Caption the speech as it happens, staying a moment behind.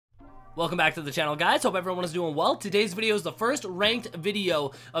Welcome back to the channel, guys. Hope everyone is doing well. Today's video is the first ranked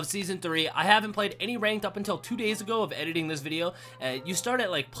video of Season 3. I haven't played any ranked up until 2 days ago of editing this video. You start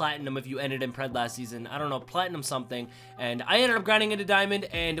at like Platinum if you ended in Pred last season. I don't know, Platinum something. And I ended up grinding into Diamond,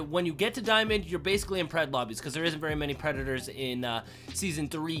 and when you get to Diamond, you're basically in Pred lobbies because there isn't very many Predators in Season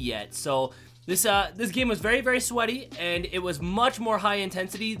 3 yet. So this game was very sweaty, and it was much more high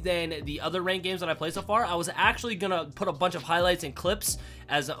intensity than the other ranked games that I played so far. I was actually gonna put a bunch of highlights and clips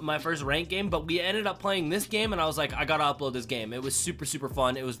as my first ranked game, but we ended up playing this game, and I was like, I gotta upload this game. It was super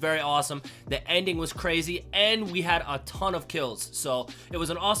fun. It was very awesome. The ending was crazy, and we had a ton of kills. So it was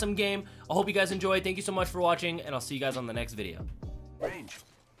an awesome game. I hope you guys enjoyed. Thank you so much for watching, and I'll see you guys on the next video. Range.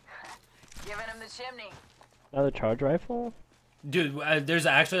 Giving him the chimney. Another charge rifle? Dude, there's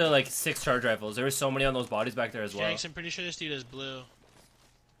actually like 6 charge rifles. There were so many on those bodies back there as well. Janks, I'm pretty sure this dude has blue.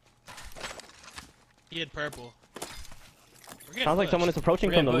 He had purple. Sounds like someone is approaching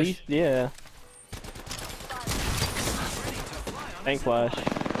from the least. Yeah. Tank flash.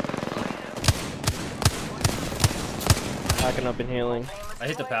 Backing up and healing. I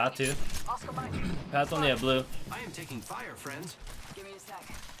hit the path too. Path's only at blue. I am taking fire, friends. Give me a sec.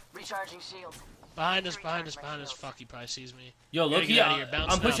 Recharging shields. Behind us. Fuck, he probably sees me. Yo, look here.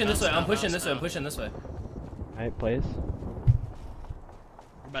 I'm pushing this way. I'm pushing this way. Alright, please.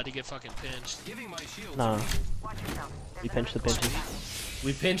 We're about to get fucking pinched. Giving my shields. Nah. We pinch the pinches.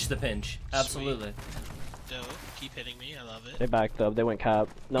 We pinch the pinch. Absolutely. Dope. Keep hitting me. I love it. They backed up. They went cap.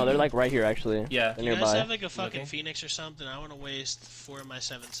 No, they're like right here actually. Yeah. They're You nearby. guys have like a fucking Phoenix or something? I want to waste 4 of my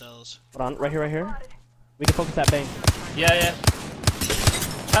 7 cells. Hold on, right here. We can focus that bang. Yeah.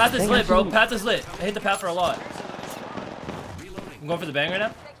 Path is lit, bro. Path is lit. I hit the path for a lot. I'm going for the bang right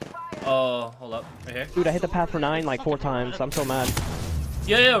now. Oh, hold up. Right here. Dude, I hit the path for 9 like 4 times. I'm so mad.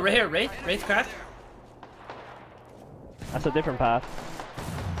 Yo, right here. Wraith cracked. That's a different path.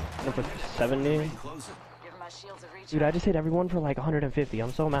 And for 70. Dude, I just hit everyone for like 150.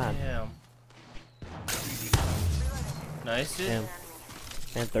 I'm so mad. Damn. Nice, dude. Damn.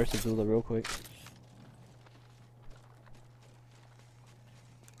 Man, thirsted Zula real quick.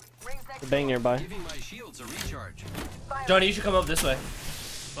 The bang nearby. Giving my shields a recharge. Johnny, you should come up this way.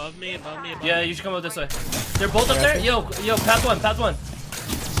 Above me. Yeah, you should come up this way. They're both up there. Yo, path one.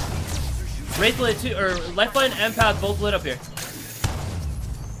 Wraith lit too, or lifeline and path both lit up here.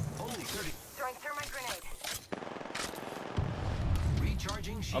 Only 30. Throwing thermite grenade.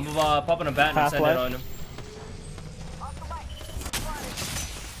 Recharging I'm shields. popping a bat and Path send it left. on him. Off the way.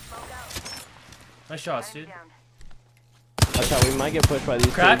 Nice shots, dude. Watch out, we might get pushed by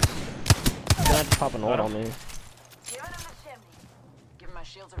these Cracked. two. They're gonna have to pop an ult on me. Giving him the chimney. Giving my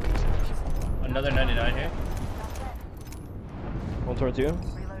shields a recharge. Another 99 here. One towards you.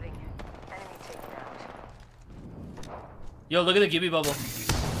 Reloading. Enemy taken out. Yo, look at the Gibby bubble.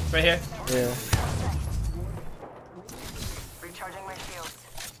 Right here. Yeah. Recharging my shields.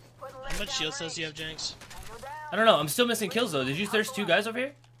 How much shield cells do you have, Janks? I don't know. I'm still missing kills though. Did you thirst 2 guys over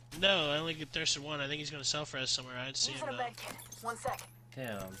here? No, I only get thirsted 1. I think he's gonna self-res somewhere. I didn't see him Using a though. med kit. 1 sec.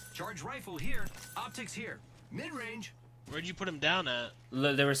 Damn. Charge rifle here. Optics here. Mid-range. Where'd you put him down at?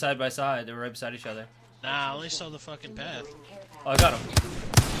 They were side by side. They were right beside each other. Nah, I only saw the fucking path. Oh, I got him.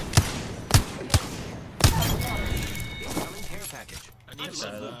 Incoming care package. I need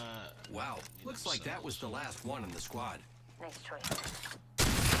some, Wow. Looks like that was the last one in the squad. Nice choice.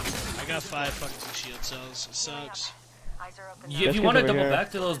 I got 5 fucking shield cells. It sucks. Eyes are open. If This you kid's want to over double here.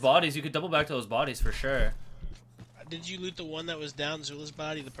 back to those bodies, you could double back to those bodies for sure. Did you loot the one that was down Zula's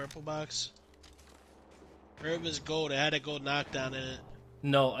body, the purple box? Or it was gold. It had a gold knockdown in it.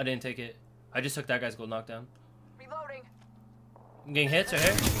 No, I didn't take it. I just took that guy's gold knockdown. Reloading. I'm getting hits right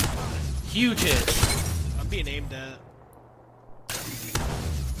here. Huge hits. I'm being aimed at.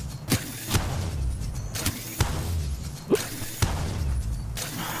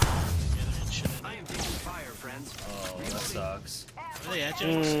 I am taking fire, friends. Oh, that sucks. Where they at,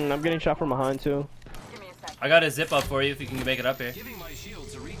 Janks? I'm getting shot from behind too. Give me a sec. I got a zip up for you if you can make it up here. Giving my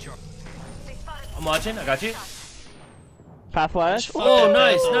shields a recharge. They spotted. I'm watching. I got you. Path flash. Oh,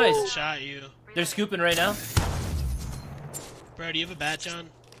 nice, Fucking nice. Shot you. They're scooping right now. Bro, do you have a bat, John?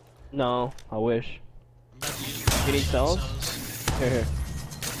 No, I wish. I'm about to use You need cells? Here.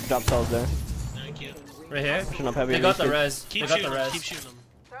 Drop cells there. Thank you. Right here. Pushing up heavy. They got the research. res. They Keep got shooting the them. res. Keep shooting them.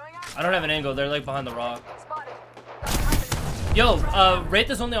 Throwing out. I don't have an angle. They're like behind the rock. Spotted. Yo, Wraith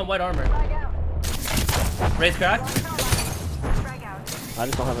is only on white armor. Frag out. Wraith cracked. Frag out. I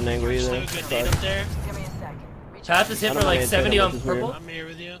just don't have an angle Still either. a good Sorry. nade up there. Give me a sec. Path is hit I for don't like know 70 anything, on which is weird. purple. I'm here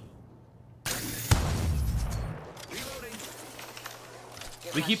with you.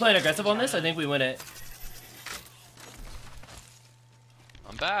 We keep playing aggressive on this. I think we win it.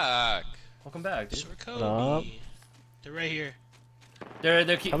 I'm back. Welcome back, dude. Sir Kobe. They're right here. They're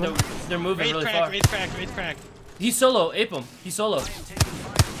moving really far. Wraith crack. He's solo. Ape him. He's solo.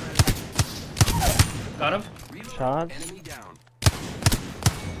 Got him. Shot. Enemy down.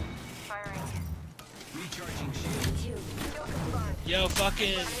 Firing. Recharging shield. Yo,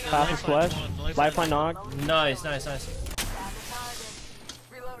 fucking. Pass is flash. Lifeline knock. Nice. At the target.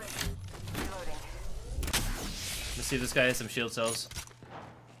 Reloading. Let's see if this guy has some shield cells.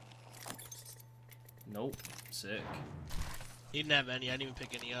 Nope. Sick. He didn't have any. I didn't even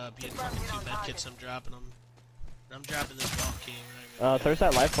pick any up. He had fucking 2 medkits. I'm dropping them. I'm dropping this ball key. Thirst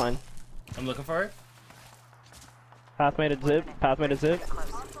that lifeline. I'm looking for it. Path made a zip. Path made a zip.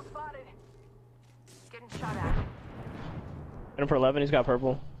 Hostile spotted. Getting shot at. Hit him for 11. He's got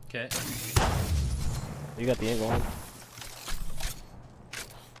purple. Okay. You got the angle on.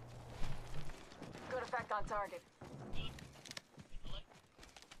 Good effect on target.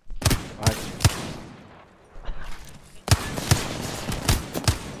 Alright.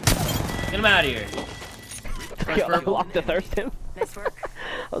 Get him out of here. Yo, I purple. blocked to thirst him. Nice work.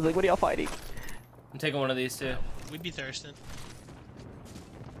 I was like, what are y'all fighting? I'm taking one of these too. We'd be thirsting.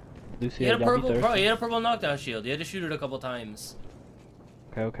 Lucy, He had a y'all be purple, bro. thirsty? He had a purple knockdown shield. You had to shoot it a couple times.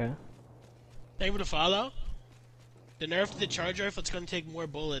 Okay. Thank you for the follow. The nerf to the charge rifle, it's gonna take more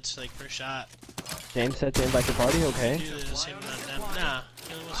bullets, like, per shot. James said to invite your party, okay. Do the same amount of damage. Nah,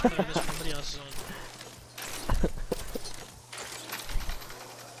 he only wants to play this when somebody else is on.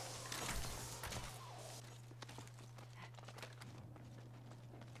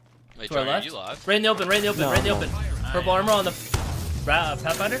 Wait, To our Johnny, are left. you live? Right in the open. Right in the open. No, right in the no. open. Purple armor on the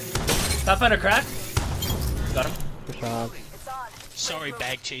Pathfinder. Pathfinder crack. Got him. Good shot. It's on. Sorry,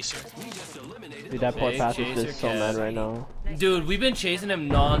 bag chaser. We just eliminated Dude, that poor Big path is chaser just so cat. mad right now. Dude, we've been chasing him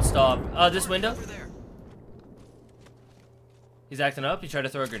non-stop. This window. over there. He's acting up. He tried to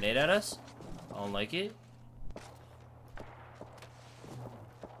throw a grenade at us. I don't like it.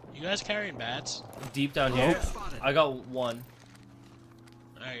 You guys carrying bats? Deep down here. Spotted. I got one.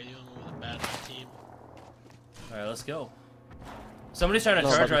 Alright, you're the only one with a bat on the team. Alright, let's go. Somebody's trying to No,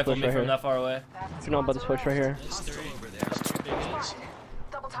 charge but rifle push me right from here. that far away. You know about this push right here? That's 3. That's 2 big hits.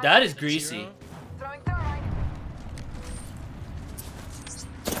 Double time. That is greasy. 0. Throwing thermite.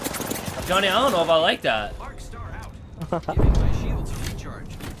 Johnny, I don't know if I like that. Arc star out. Giving my shields a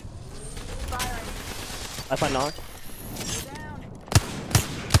recharge. Firing. Lifeline knock. Down.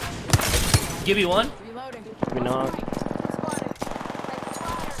 Give me one. Reloading. We knock. Spotted. Taking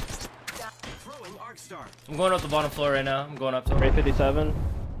fire. Down. Throwing arc star. I'm going up the bottom floor right now. I'm going up to him. Rate 57.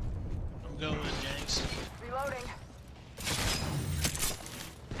 I'm going with Janks. Reloading.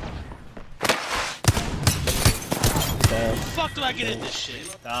 Dead. Fuck do I get in this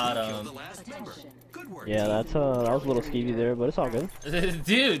shit? Got Killed the him. last member. Good work. Yeah, that's that was a little skeevy there, but it's all good.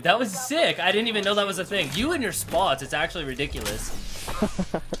 Dude, that was sick. I didn't even know that was a thing. You and your spots, it's actually ridiculous.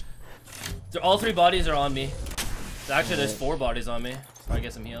 All 3 bodies are on me. Actually, there's 4 bodies on me. Probably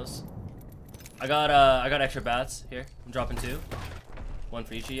get some heals. I got extra bats here. I'm dropping 2. 1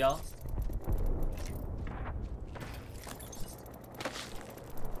 for each of y'all.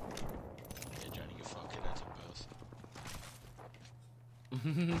 Yeah, Johnny, you fucking I took both.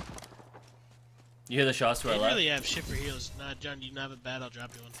 You hear the shots to our You left? really have shit for heals. Nah, John, you don't have a bat, I'll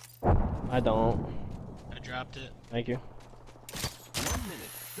drop you one. I don't. I dropped it. Thank you. 1 minute.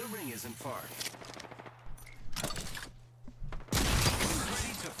 The ring isn't far.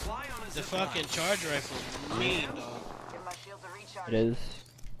 Ready to fly on a The zip line. fucking charge rifle, mean dog. Give my shields a recharge. It is.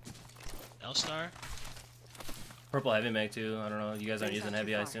 L-Star? Purple heavy mag too. I don't know. You guys aren't using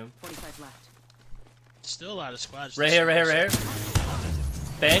heavy, I assume. 45 left. Still a lot of squads. Right here, right here, right here.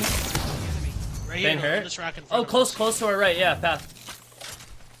 Bang. Right here, Bang no, her. on this rock in front Oh, of close, us. close to our right. Yeah, path.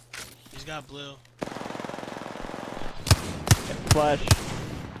 He's got blue. Flash.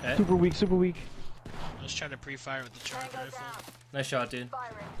 Okay. Super weak, super weak. I was trying to pre-fire with the charge Tango rifle. down. Nice shot, dude.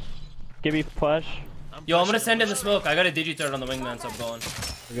 Firing. Give me flash. Yo, I'm pushing, gonna send in the pushing. smoke. I got a digi-third on the wingman, so I'm going.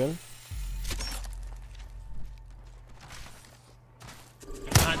 We're good. I'm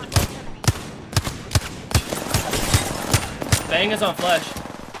behind the bubble. Bang is on flesh.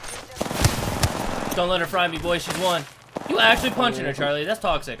 Don't let her fry me, boy. She's won. You actually punching her, Charlie. That's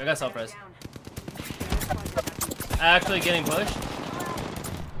toxic. I got self-res. Down. Actually getting pushed.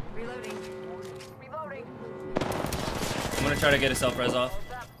 Reloading. Reloading. I'm gonna try to get a self-res off.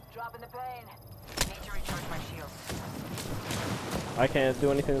 Heads up. Dropping the pain. Need to recharge my shields. I can't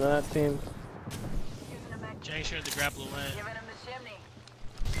do anything to that team. Using a mech. Jank shared the grapple away. Giving him the chimney.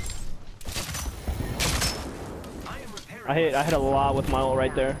 I am repairing. I hit a lot with my ult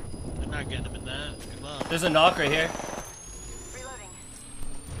right there. They're not getting him in that. Good luck. There's a knock right here. Reloading.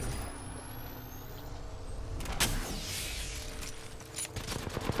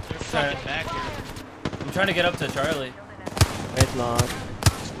 fucking back here. I'm trying to get up to Charlie. It's not.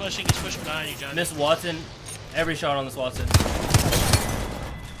 He's pushing behind you, Johnny. Miss Watson. Every shot on this Watson.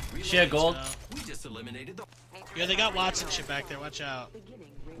 She had gold. We just eliminated the. Yeah, they got Watson shit back there. Watch out.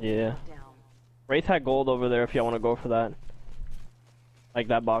 Yeah. Wraith had gold over there if y'all want to go for that. Like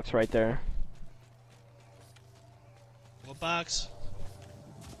that box right there. What box?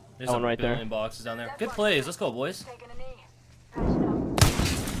 There's That one a right there. billion boxes down there. Good plays. Let's go, boys. Taking a knee. Patching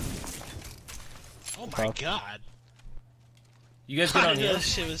up. Oh my god. You guys get I on didn't know here.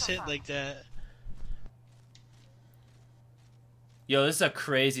 this shit was hit like that. Yo, this is a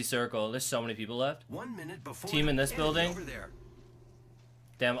crazy circle. There's so many people left. 1 minute before. Team in this enemy building. Over there.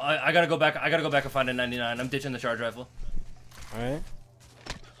 Damn, I gotta go back. I gotta go back and find a 99. I'm ditching the charge rifle. All right.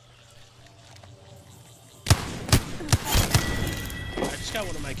 I just got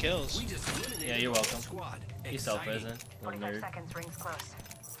one of my kills. We just eliminated Yeah, you're the welcome. Squad. He's Exciting. self-resin. Little 45 nerd. seconds, rings close.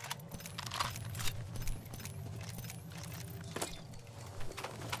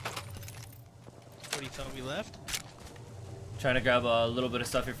 What do you tell me left? Trying to grab a little bit of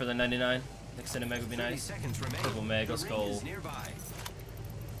stuff here for the 99. Extended mag would be 30 nice. seconds remain. Purple mag, The let's ring go. is nearby.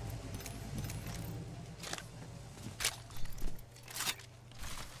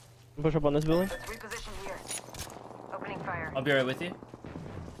 Push up on this building. Let's reposition here. Opening fire. I'll be right with you.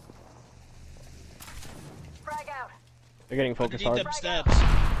 Frag out. They're getting focused Underneath hard. them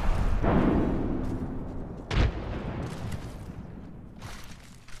steps.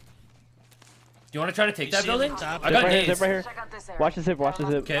 Do you want to try to take You that see him building? on top? I got Zip right here, nades. zip right here. Check out this area. Watch the zip, watch the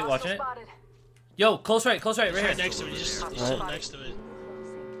zip. Okay, watching it. Spotted. Yo, close right, right Right here. next to it. He's Alright. still next to it.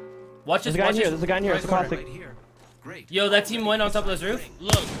 Watch There's this, a guy watch in here, this. there's a guy in here, it's a Right corner. classic. Right here. Great. Yo, that team went on top of this roof.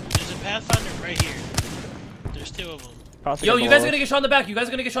 Look, there's a Pathfinder right here. There's two of them. Caustic Yo, is you below guys are gonna us. get shot in the back. You guys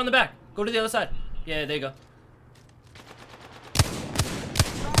are gonna get shot in the back. Go to the other side. Yeah, there you go.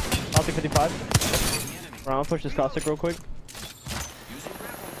 Caustic 55. Round, push this caustic real quick. Using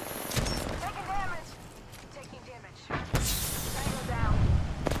grapple. Taking damage. Taking damage. Tango down.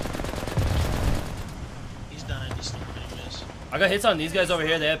 He's dying. He's still gonna miss. I got hits on these guys over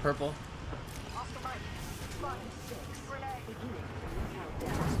here. They had purple. Off the mic. Spotted. Grenade.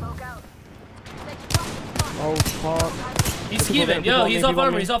 Smoke out. Oh fuck. He's People there, skeeving. people Yo, on me, he's off people on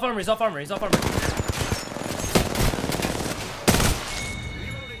armor. me. He's off armor. He's off armor. He's off armor.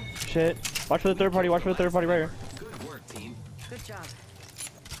 Shit. Watch for the third party, watch for the third party right here. Good work, team. Good job.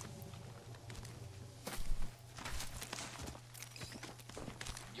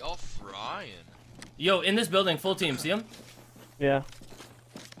 Y'all frying. Yo, in this building, full team. See him? Yeah.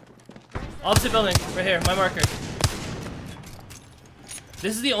 Opposite building, right here. My marker.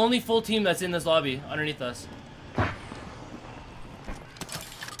 This is the only full team that's in this lobby underneath us.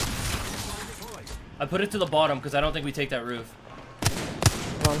 I put it to the bottom because I don't think we take that roof.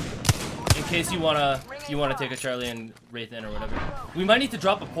 Come on. In case you wanna take a Charlie and Wraith in or whatever. We might need to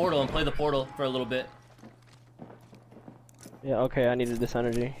drop a portal and play the portal for a little bit. Yeah, okay, I needed this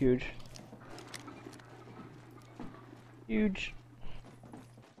energy. Huge. Huge.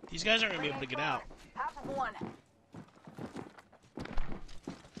 These guys aren't gonna be able to get out. Half of one.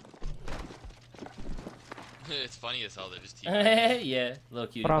 It's funny as hell they're just team. Yeah, little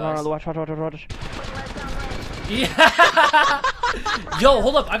cutie Hold on, pies. watch. Yeah. Yo,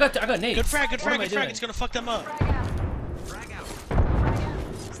 hold up! I got nades. Good frag, What am I good frag. doing? It's gonna fuck them up. Frag out.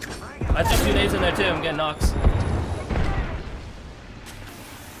 Frag out. I took 2 nades in there too. I'm getting knocks. Using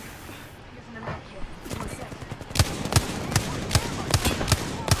the med kit. 1 second.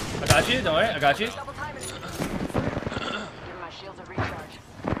 I got you. Don't worry. I got you. Double timing. Giving my shields a recharge.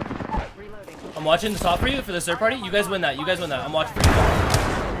 Reloading. I'm watching the top for you for the third party. You guys win that. You guys win that. I'm watching for you.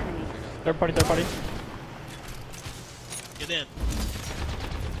 Third party. Get in.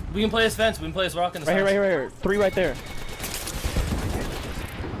 We can play this fence. We can play this rock in the Right fence. here. 3 right there.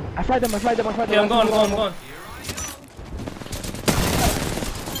 I fried them. Okay, I'm going. Enemy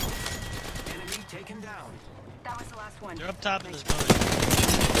taken down. That was the last one. They're up top in this building.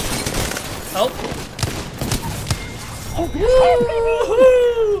 Help.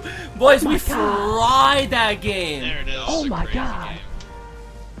 Woo-hoo! Boys, we fried that game. There it is. Oh my god.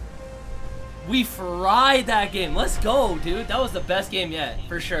 We fried that game. Let's go, dude. That was the best game yet,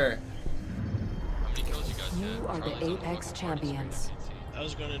 for sure. How many kills you guys You get? are the Charlie's on Apex 4, champions. I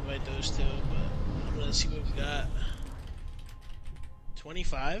was gonna invite those two, but I'm gonna see what we got.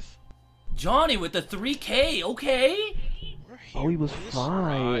 25? Johnny with the 3K. Okay. We're here, Oh, he was boys.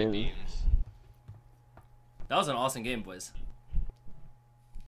 fine. Beans. That was an awesome game, boys.